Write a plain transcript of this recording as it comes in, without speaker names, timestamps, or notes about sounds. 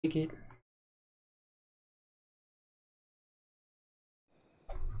Take it.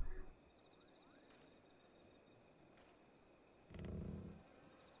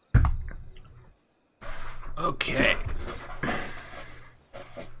 Okay.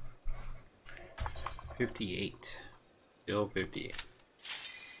 58. Still 58.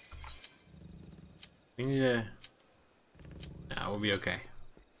 We need to... Nah, we'll be okay.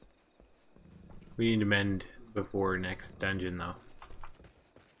 We need to mend before next dungeon, though.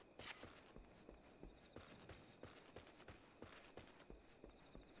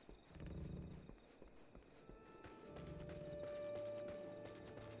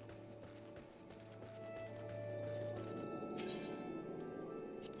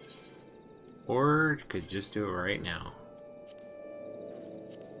 Or could just do it right now.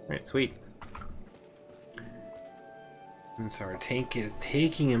 Alright, sweet. And so our tank is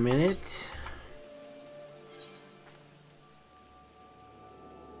taking a minute.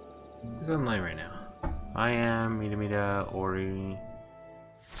 Who's online right now? I am, Mida, Ori.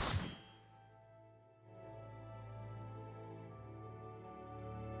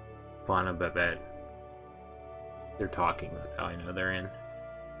 Lana, Babette. They're talking, that's how I know they're in.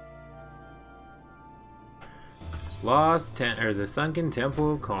 The Sunken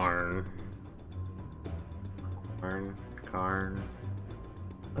Temple of Qarn. Qarn.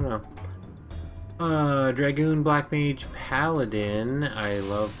 I don't know. Dragoon, Black Mage, Paladin. I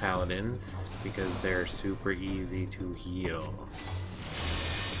love Paladins because they're super easy to heal.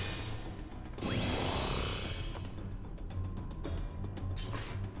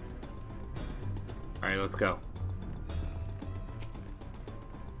 Alright, let's go.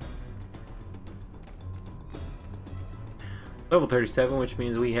 Level 37, which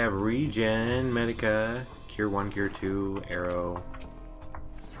means we have Regen, Medica, Cure 1, Cure 2, Arrow.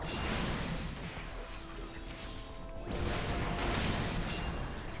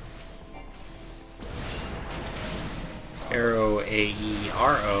 Arrow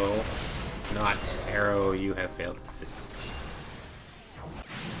A-E-R-O, not Arrow you have failed to see.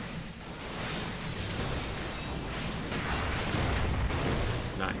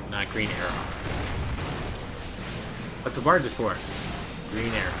 Not Green Arrow. What's a bard for?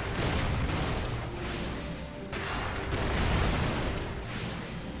 Green arrows.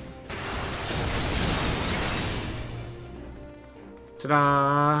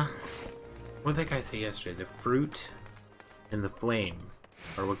 Ta-da! What did that guy say yesterday? The fruit and the flame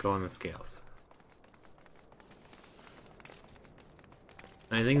are what go on the scales.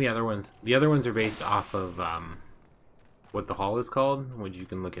 And I think the other ones are based off of what the hall is called, which you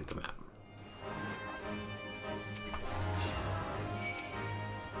can look at the map.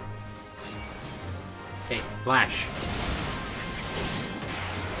 Hey, Flash.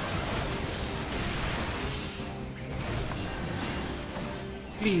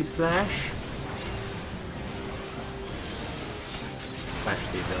 Please, Flash. Flash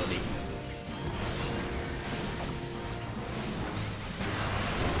the ability.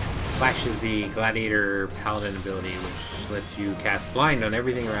 Flash is the Gladiator Paladin ability, which lets you cast blind on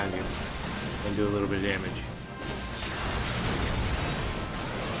everything around you and do a little bit of damage.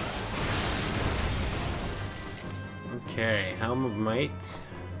 Okay, Helm of Might.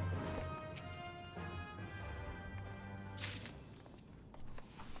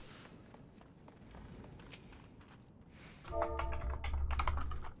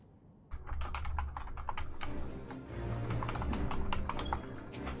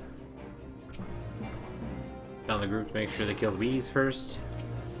 Tell the group to make sure they kill the bees first.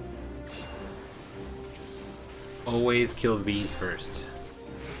 Always kill the bees first.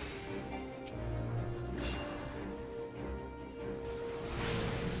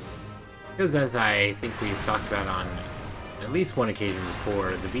 Because as I think we've talked about on at least one occasion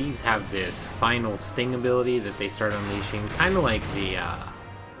before, the bees have this final sting ability that they start unleashing, kind of like the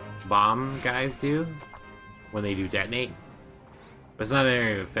bomb guys do when they do detonate. But it's not an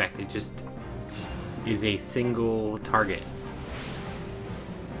area of effect, it just is a single target.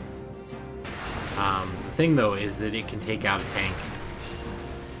 The thing though is that it can take out a tank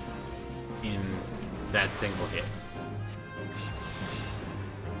in that single hit.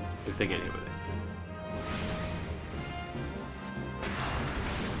 If they get hit with it.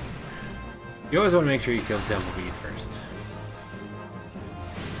 You always want to make sure you kill temple bees first.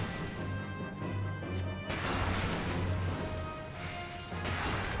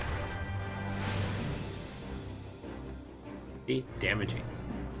 See? Damaging.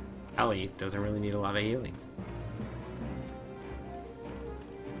 Pally doesn't really need a lot of healing.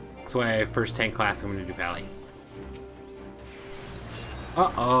 That's why first tank class I'm going to do Pally.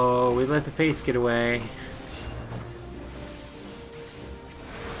 Uh-oh, we let the face get away.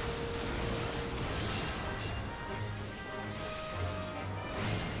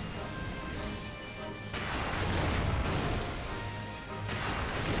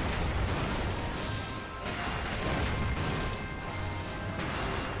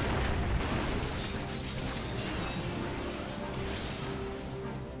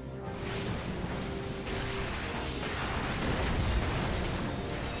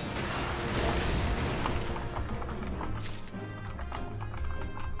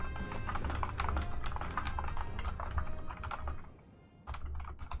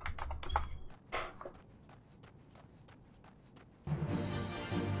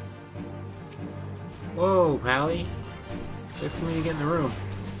 Whoa, Pally. Wait for me to get in the room.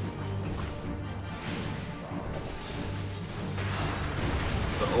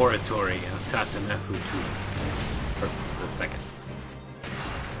 The Oratory of Tatamefutu. For the second.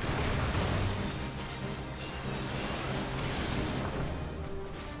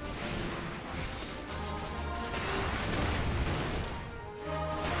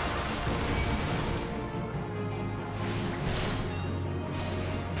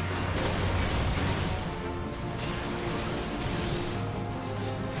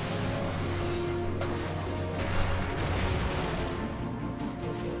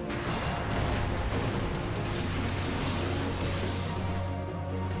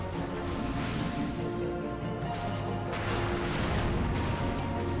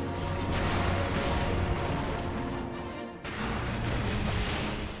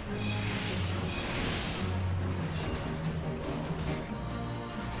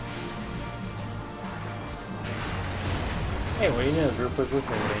 Hey, what do you know? The group was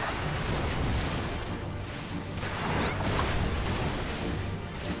listening to me.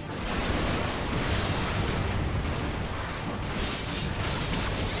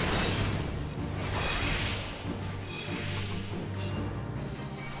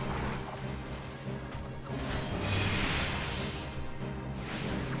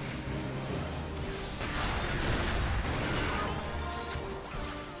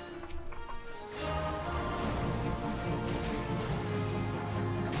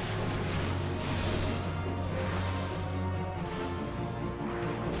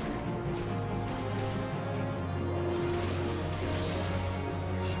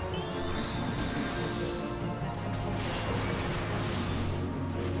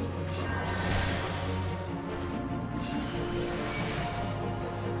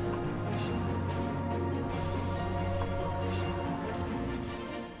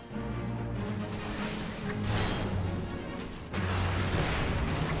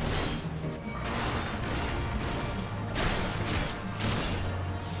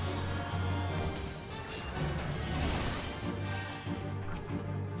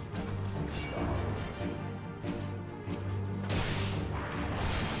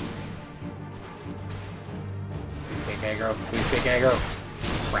 Aggro, please take aggro.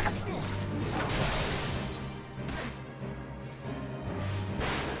 Crap.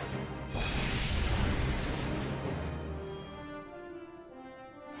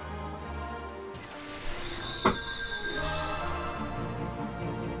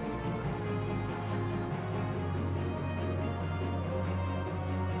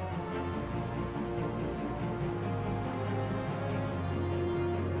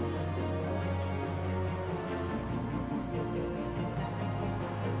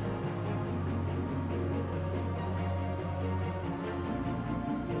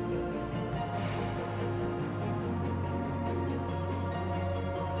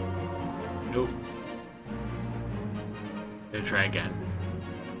 Nope. Gonna try again.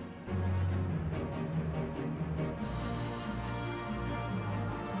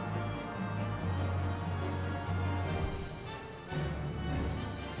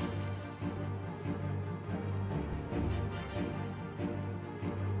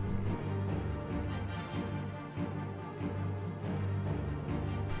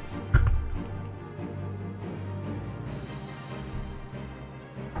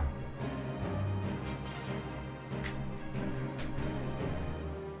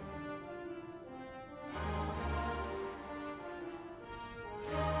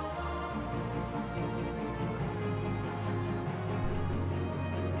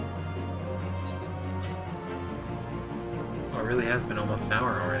 It really has been almost an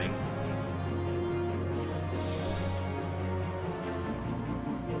hour already.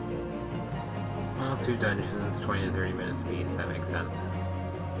 Well, 2 dungeons, 20 to 30 minutes apiece, that makes sense.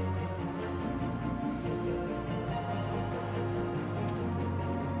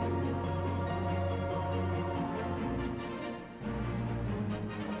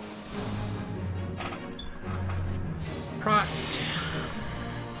 Prot.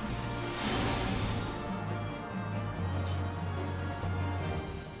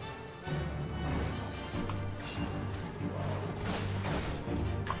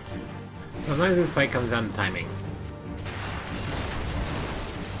 Sometimes this fight comes down to timing.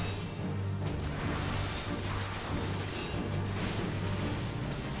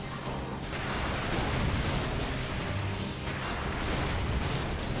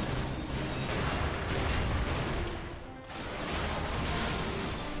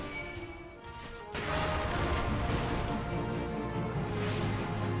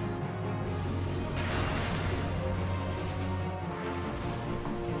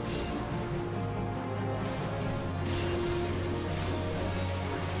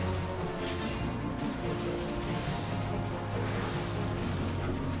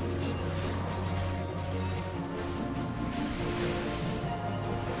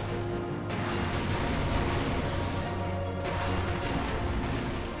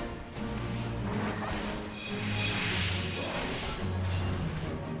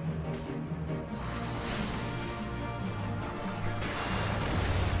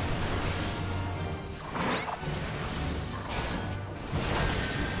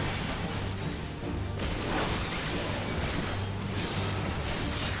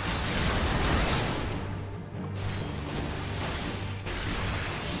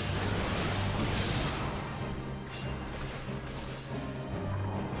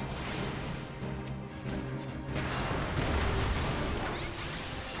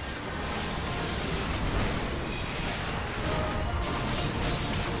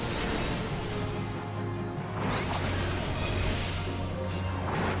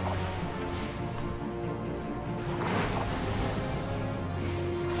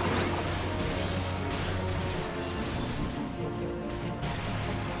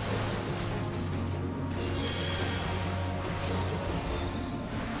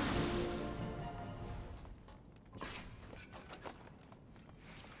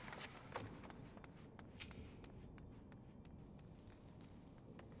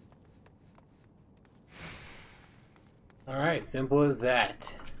 simple as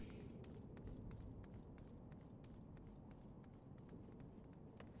that.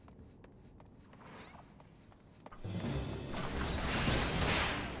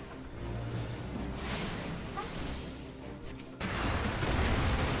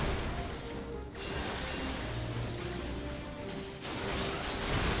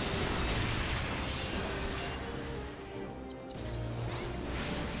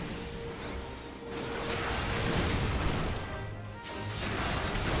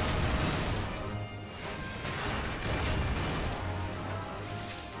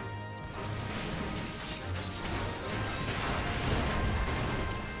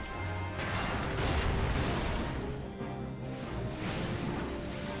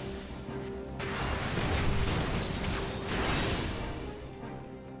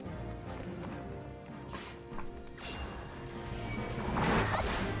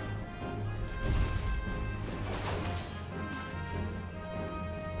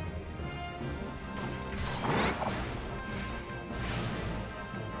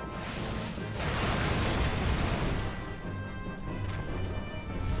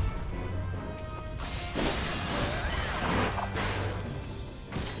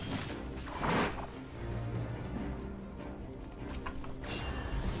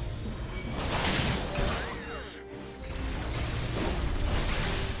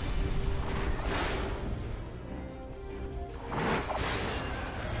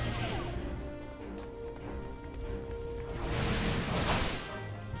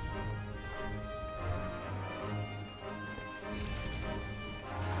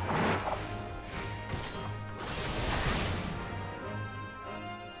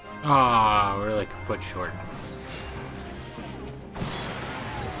 Ah, we're like a foot short.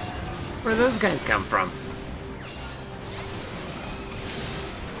 Where do those guys come from?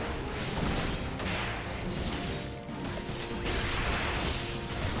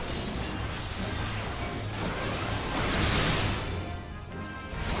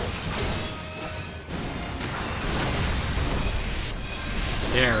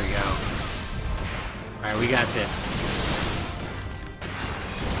 There we go. Alright, we got this.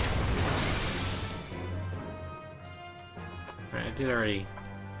 Alright, I did already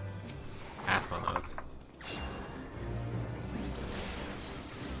pass on those.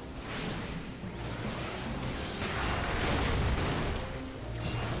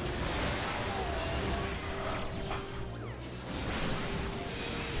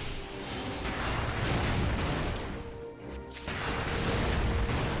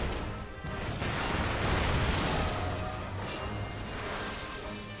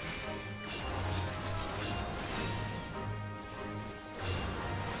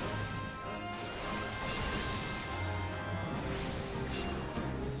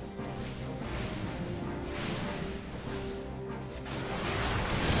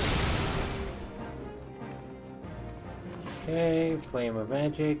 Okay, flame of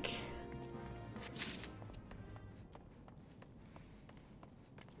magic.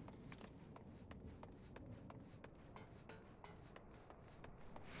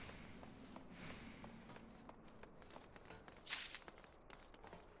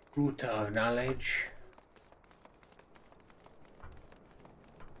 Root of knowledge.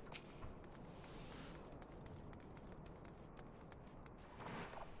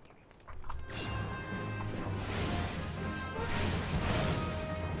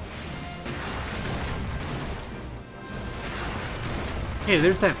 Hey,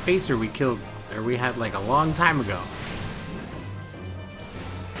 there's that facer we killed, or we had like a long time ago.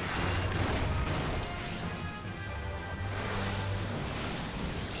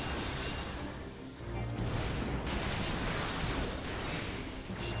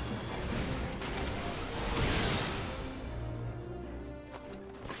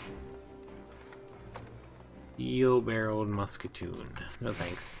 Steel-barreled musketoon. No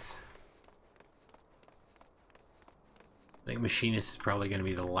thanks. I think machinist is probably going to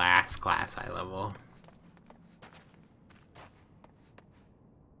be the last class I level.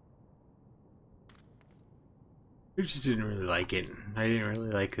 I just didn't really like it. I didn't really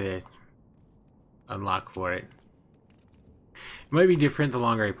like the unlock for it. It might be different the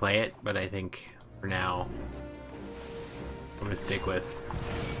longer I play it, but I think for now I'm going to stick with.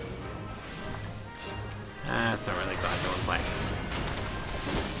 That's not really class I want to play.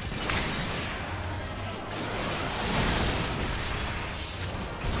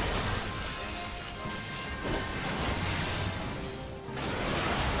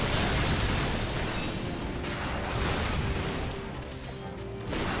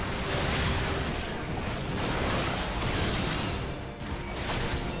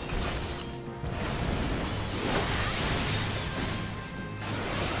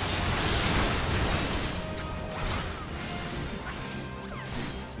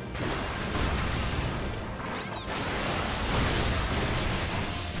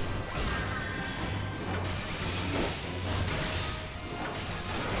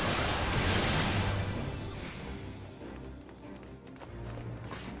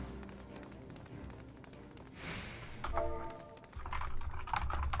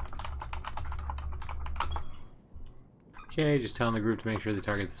 Okay, just telling the group to make sure they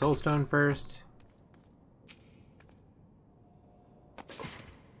target the soul stone first.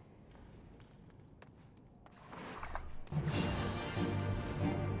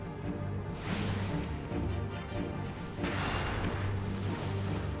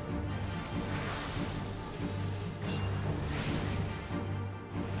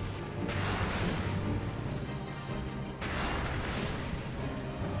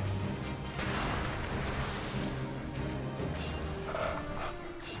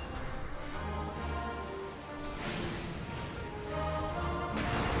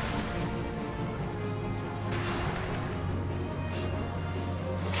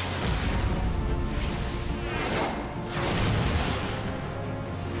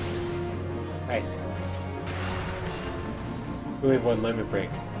 Nice. We only have one limit break,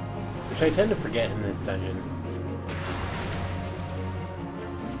 which I tend to forget in this dungeon.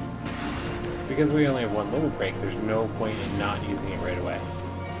 Because we only have one limit break, there's no point in not using it right away.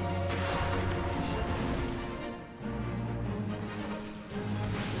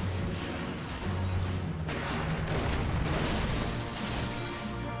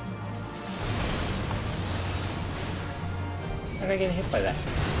 How did I get hit by that?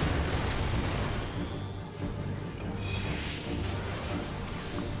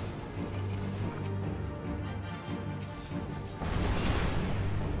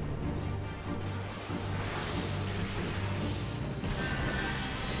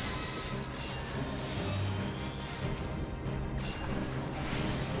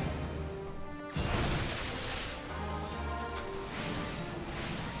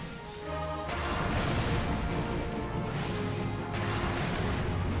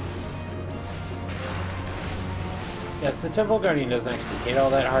 Yes, the Temple Guardian doesn't actually hit all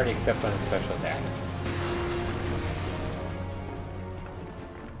that hard except on his special attacks.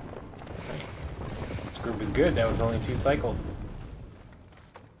 Right. This group is good, that was only 2 cycles.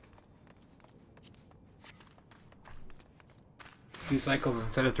 2 cycles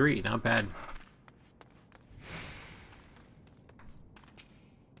instead of 3, not bad.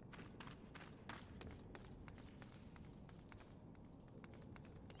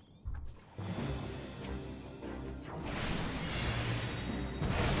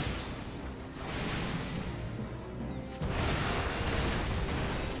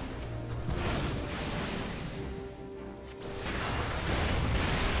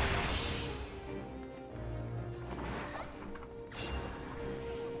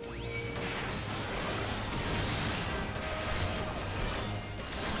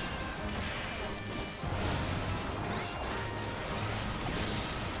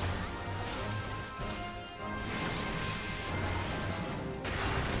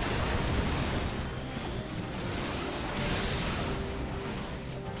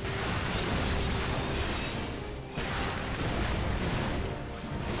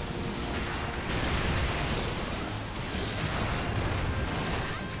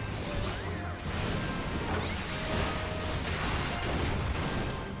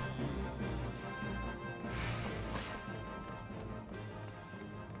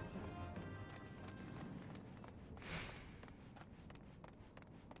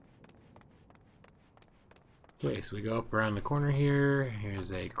 Okay, so we go up around the corner here.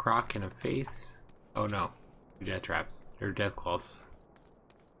 Here's a croc and a face. Oh no, 2 death traps, or death claws.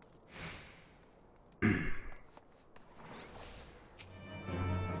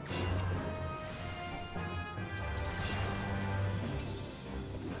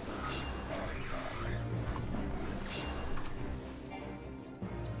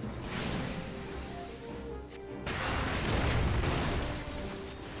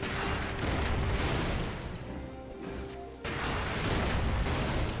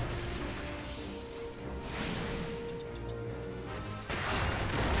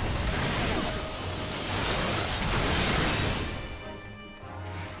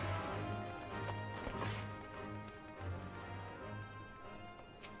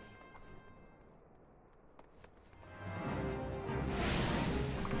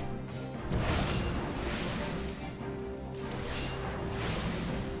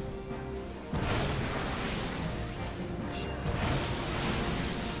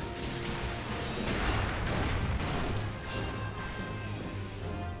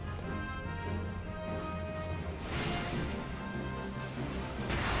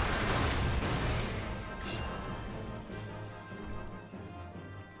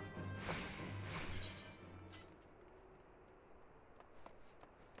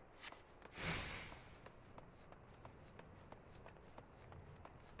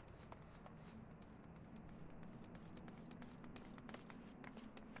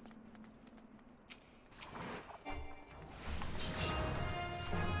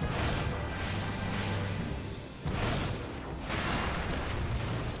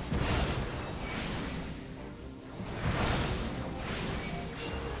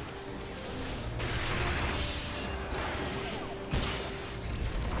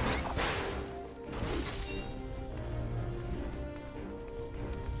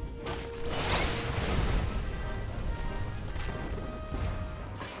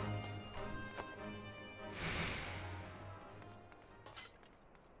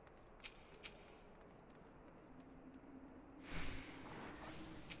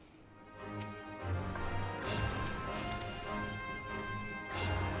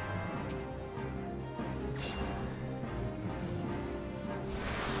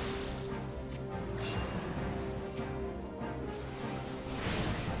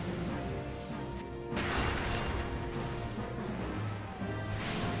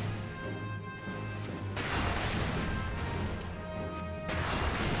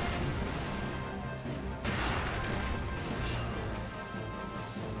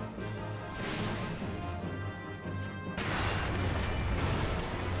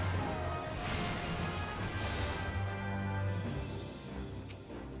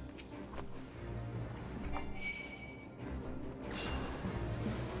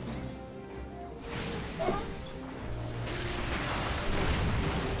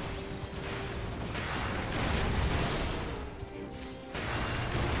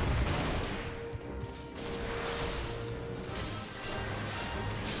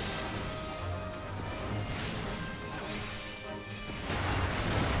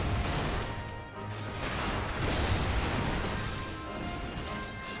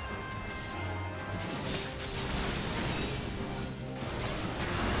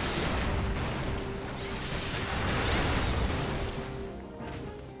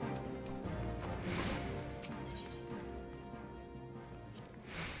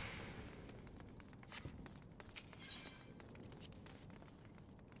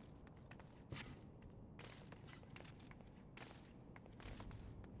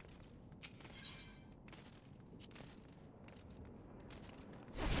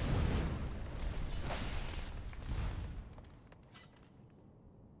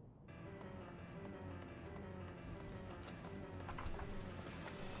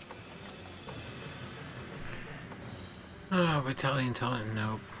 Vitality intelligence,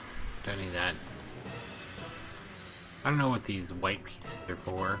 nope. Don't need that. I don't know what these white pieces are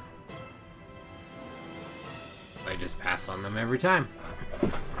for. I just pass on them every time.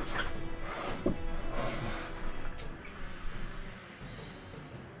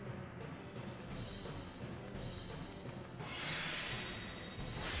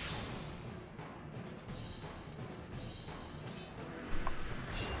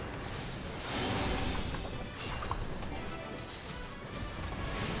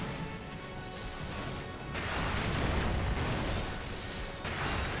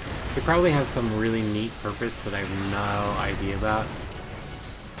 They probably have some really neat purpose that I have no idea about.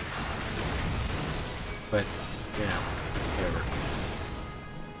 But, you know, whatever.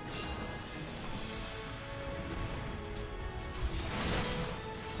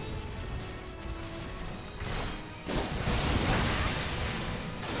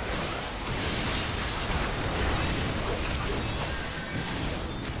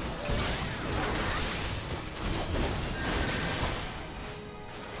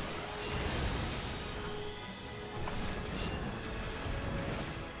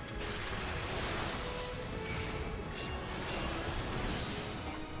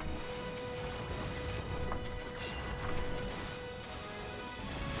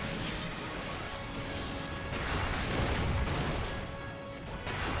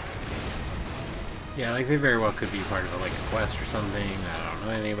 Yeah, like they very well could be part of like a quest or something that I don't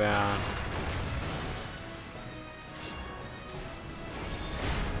know anything about.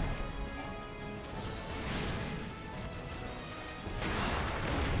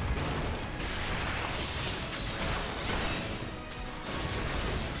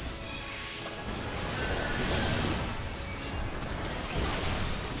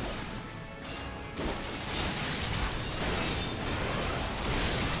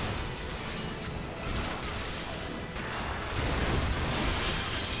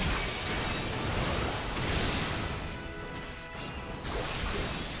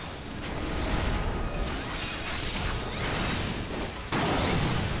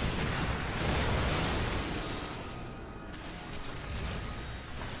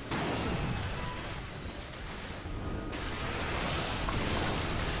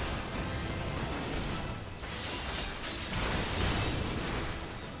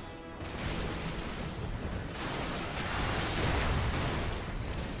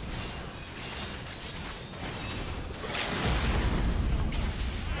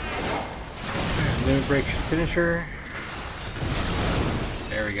 Limit break finisher.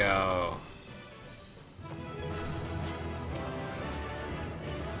 There we go.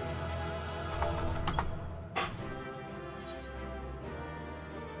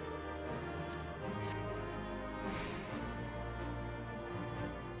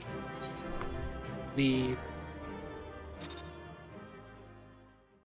 Leave.